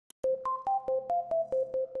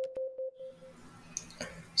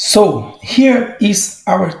So here is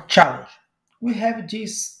our challenge. We have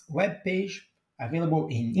this web page available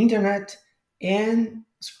in internet, and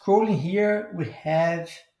scrolling here we have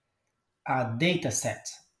a data set,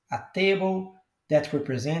 a table that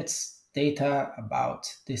represents data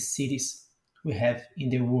about the cities we have in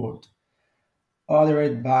the world,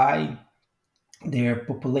 ordered by their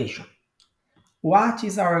population. What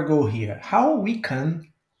is our goal here? How we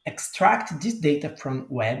can extract this data from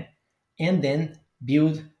web and then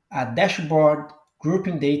build a dashboard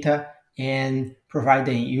grouping data and provide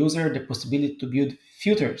the user the possibility to build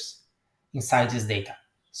filters inside this data.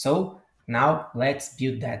 So now let's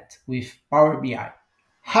build that with Power BI.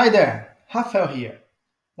 Hi there, Rafael here.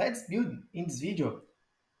 Let's build in this video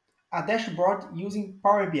a dashboard using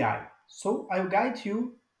Power BI. So I'll guide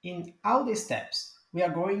you in all the steps. We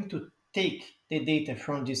are going to take the data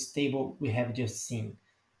from this table we have just seen.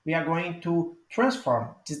 We are going to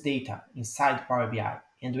transform this data inside Power BI.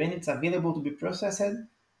 And when it's available to be processed,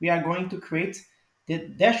 we are going to create the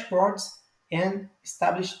dashboards and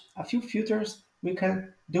establish a few filters we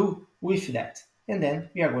can do with that. And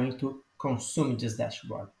then we are going to consume this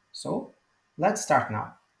dashboard. So let's start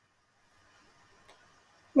now.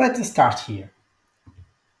 Let's start here.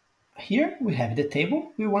 Here we have the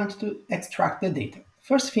table we want to extract the data.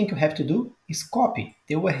 First thing you have to do is copy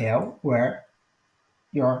the URL where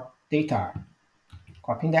your data are.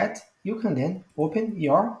 Copying that, you can then open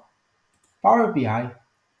your Power BI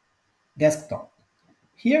desktop.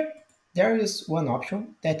 Here there is one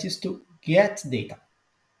option that is to get data.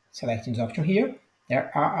 Selecting this option here,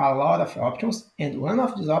 there are a lot of options, and one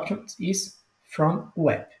of these options is from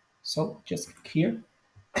web. So just click here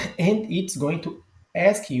and it's going to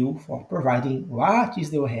ask you for providing what is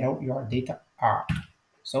the URL your data are.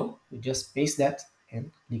 So you just paste that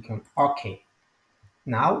and click on OK.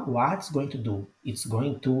 Now what it's going to do, it's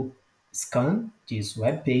going to scan this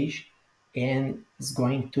web page and it's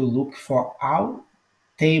going to look for all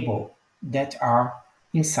table that are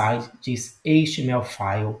inside this HTML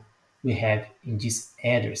file we have in this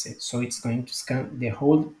addresses. So it's going to scan the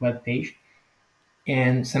whole web page,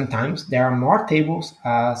 and sometimes there are more tables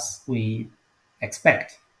as we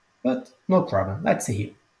expect, but no problem. Let's see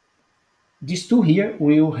here. This tool here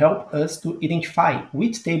will help us to identify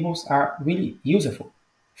which tables are really useful.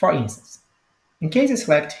 For instance, in case I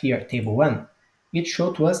select here table 1, it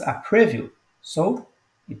shows to us a preview, so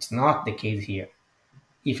it's not the case here.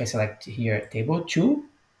 If I select here table 2,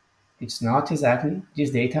 it's not exactly this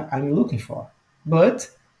data I'm looking for. But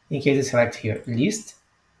in case I select here list,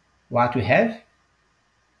 what we have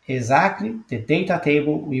exactly the data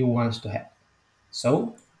table we want to have.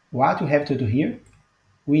 So what we have to do here,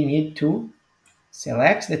 we need to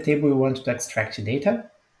select the table we want to extract data,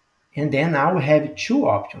 and then now we have two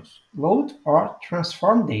options, load or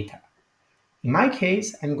transform data. In my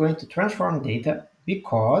case, I'm going to transform data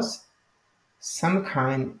because some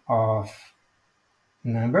kind of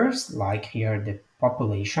numbers, like here the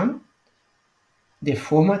population, the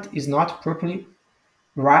format is not properly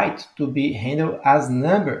right to be handled as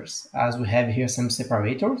numbers, as we have here some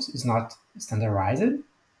separators, is not standardized,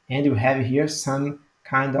 and you have here some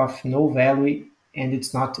kind of no value, and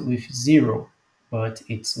it's not with 0, but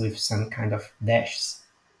it's with some kind of dashes.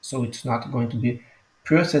 So it's not going to be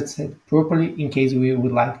processed properly in case we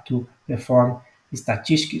would like to perform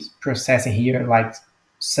statistics processing here, like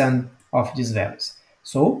sum of these values.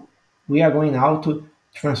 So we are going now to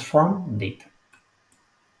transform data.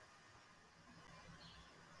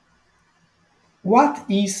 What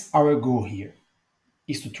is our goal here?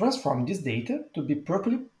 Is to transform this data to be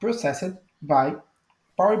properly processed by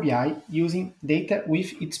Power BI using data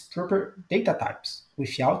with its proper data types,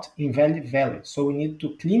 without invalid values. So we need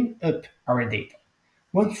to clean up our data.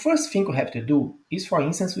 One first thing we have to do is, for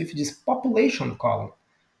instance, with this population column,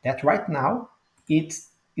 that right now it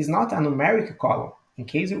is not a numeric column. In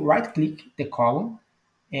case you right-click the column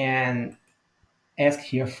and ask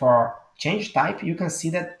here for change type, you can see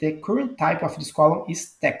that the current type of this column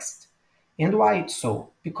is text. And why it's so?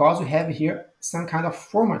 Because we have here some kind of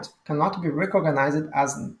format cannot be recognized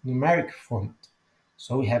as numeric format.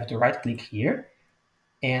 So we have to right click here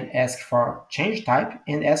and ask for change type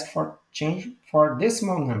and ask for change for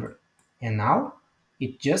decimal number. And now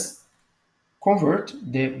it just convert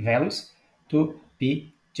the values to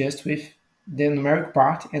be just with the numeric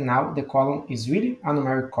part, and now the column is really a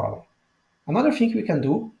numeric column. Another thing we can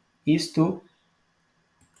do is to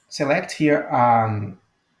select here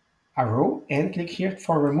a row and click here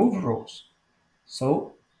for remove rows.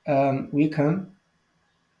 So we can,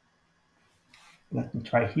 let me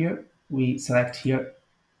try here, we select here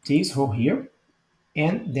this row here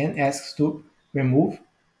and then ask to remove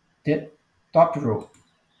the top row.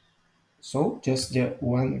 So just the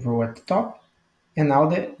one row at the top, and now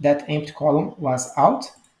that empty column was out.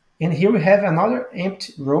 And here we have another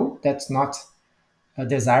empty row that's not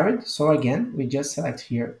desired. So again, we just select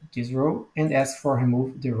here this row and ask for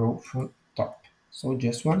remove the row from top. So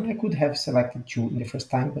just one. I could have selected two in the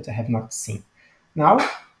first time, but I have not seen. Now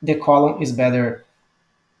the column is better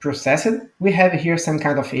processed. We have here some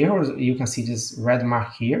kind of errors. You can see this red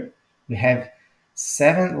mark here. We have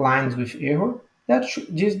 7 lines with error.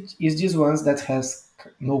 This is these ones that has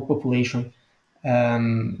no population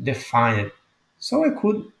defined. So I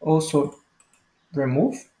could also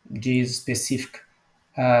remove these specific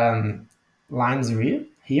lines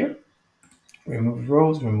here. Remove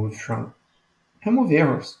rows, remove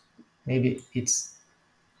errors. Maybe it's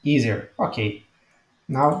easier. Okay,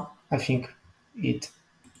 now I think it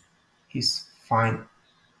is fine.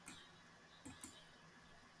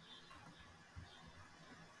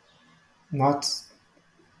 Not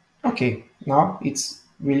okay. Now it's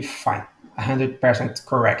really fine. 100%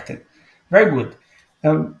 corrected. Very good.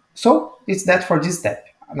 So it's that for this step.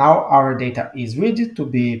 Now our data is ready to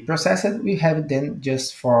be processed. We have then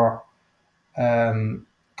just for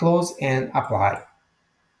close and apply.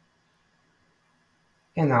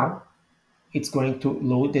 And now it's going to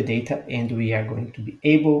load the data and we are going to be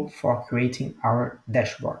able for creating our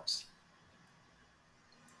dashboards.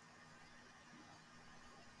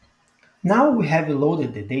 Now we have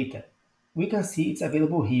loaded the data. We can see it's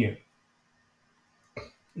available here.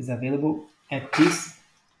 It's available at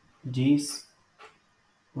this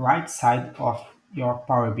right side of your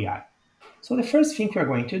Power BI. So the first thing we're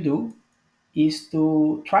going to do is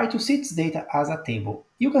to try to see this data as a table.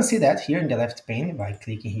 You can see that here in the left pane by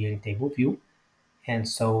clicking here in table view. And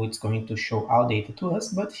so it's going to show our data to us,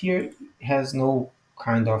 but here it has no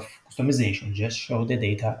kind of customization, just show the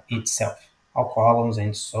data itself, all columns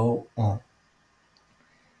and so on.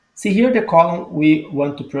 See here the column we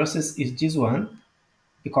want to process is this one,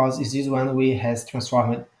 because it's this one we has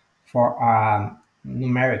transformed for a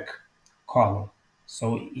numeric column.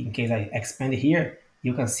 So in case I expand here,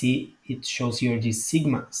 you can see it shows here the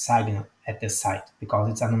sigma signal at the side because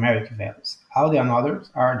it's a numeric values. All the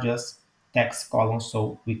others are just text columns,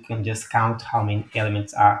 so we can just count how many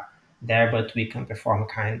elements are there, but we can perform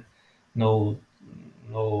no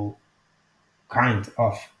kind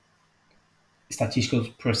of statistical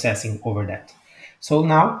processing over that. So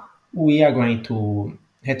now we are going to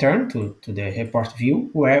return to the report view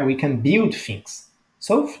where we can build things.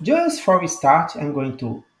 So just before we start, I'm going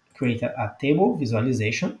to create a table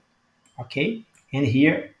visualization. Okay, and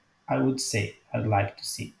here I would say I'd like to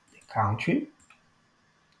see the country.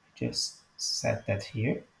 Just set that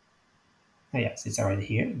here. Oh, yes, it's already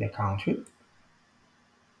here, the country,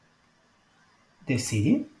 the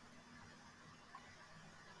city,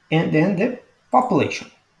 and then the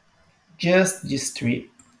population. Just these 3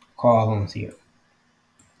 columns here.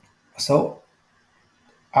 So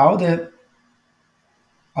all the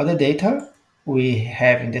data we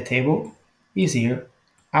have in the table is here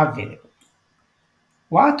available.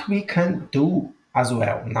 What we can do as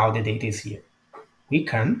well, now the data is here, we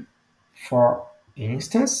can, for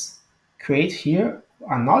instance, create here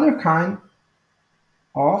another kind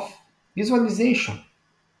of visualization.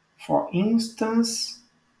 For instance,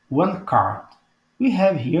 one card. We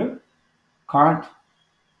have here card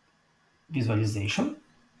visualization.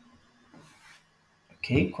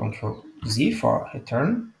 Okay, Control Z for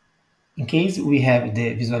return. In case we have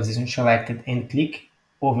the visualization selected and click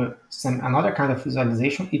over another kind of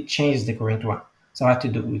visualization, it changes the current one. So what to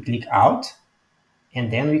do? We click out,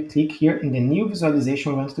 and then we click here in the new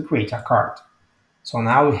visualization we want to create a card. So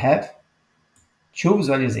now we have 2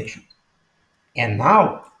 visualizations. And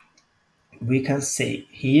now we can say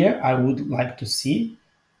here I would like to see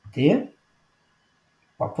the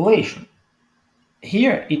population.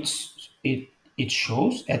 Here it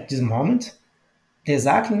shows at this moment the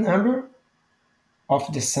exact number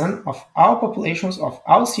of the sum of all populations of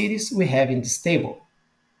all cities we have in this table.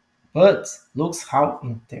 But looks how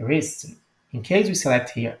interesting. In case we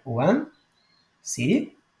select here one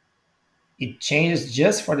city, it changes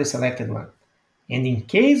just for the selected one. And in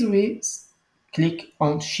case we click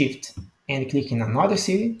on Shift and click in another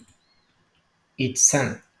city, it's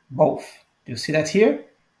sum both. Do you see that here?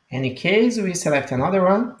 And in case we select another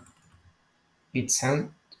one, it's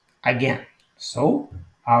sum again. So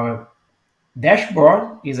our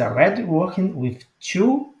dashboard is already working with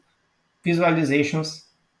 2 visualizations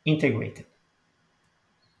integrated.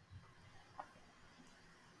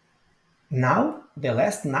 Now, the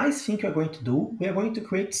last nice thing we're going to do, we are going to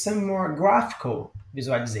create some more graphical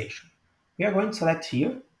visualization. We are going to select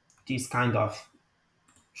here this kind of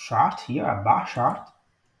chart here, a bar chart,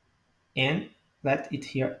 and let it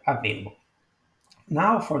here available.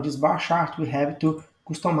 Now for this bar chart, we have to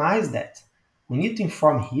customize that. We need to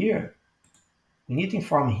inform here,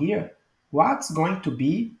 what's going to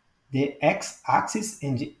be the x-axis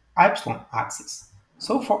and the y-axis.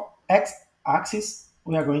 So for x-axis,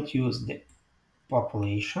 we are going to use the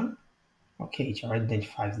population. Okay, it already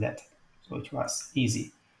identifies that, so it was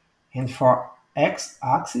easy. And for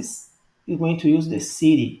x-axis, we're going to use the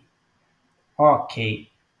city. Okay,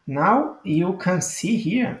 now you can see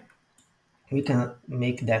here, we can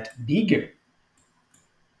make that bigger.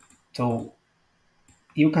 So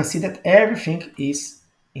you can see that everything is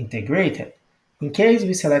integrated. In case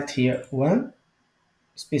we select here one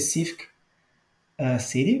specific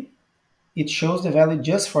city, it shows the value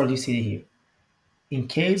just for this city here. In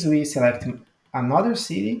case we select another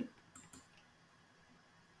city,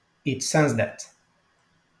 it sends that.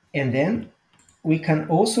 And then we can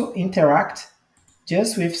also interact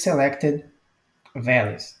just with selected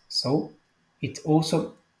values. So it's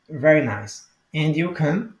also very nice. And you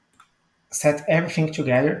can set everything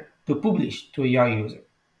together to publish to your user.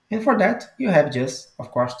 And for that, you have just,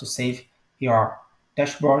 of course, to save your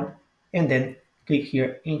dashboard and then click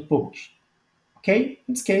here in publish. Okay,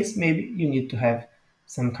 in this case, maybe you need to have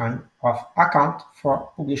some kind of account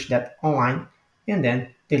for publish that online and then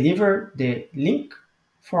deliver the link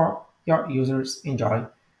for your users enjoy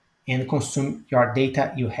and consume your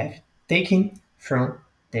data you have taken from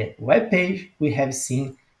the web page we have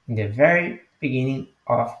seen in the very beginning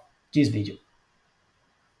of this video.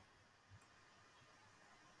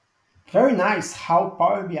 Very nice how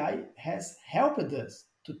Power BI has helped us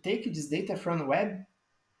to take this data from the web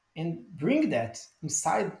and bring that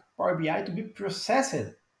inside Power BI to be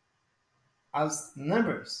processed as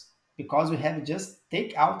numbers, because we have just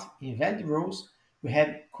take out invalid rows, we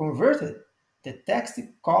have converted the text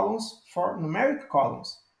columns for numeric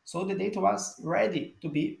columns. So the data was ready to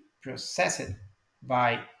be processed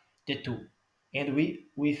by the tool. And we,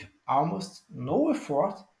 with almost no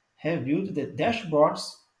effort, have built the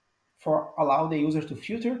dashboards for allow the user to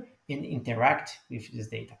filter and interact with this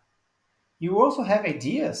data. You also have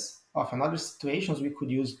ideas of another situations we could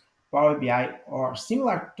use Power BI or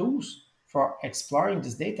similar tools for exploring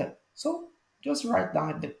this data. So just write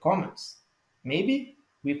down in the comments. Maybe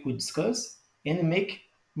we could discuss and make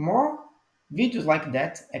more videos like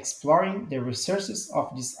that exploring the resources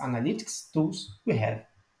of these analytics tools we have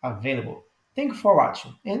available. Thank you for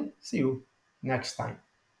watching and see you next time.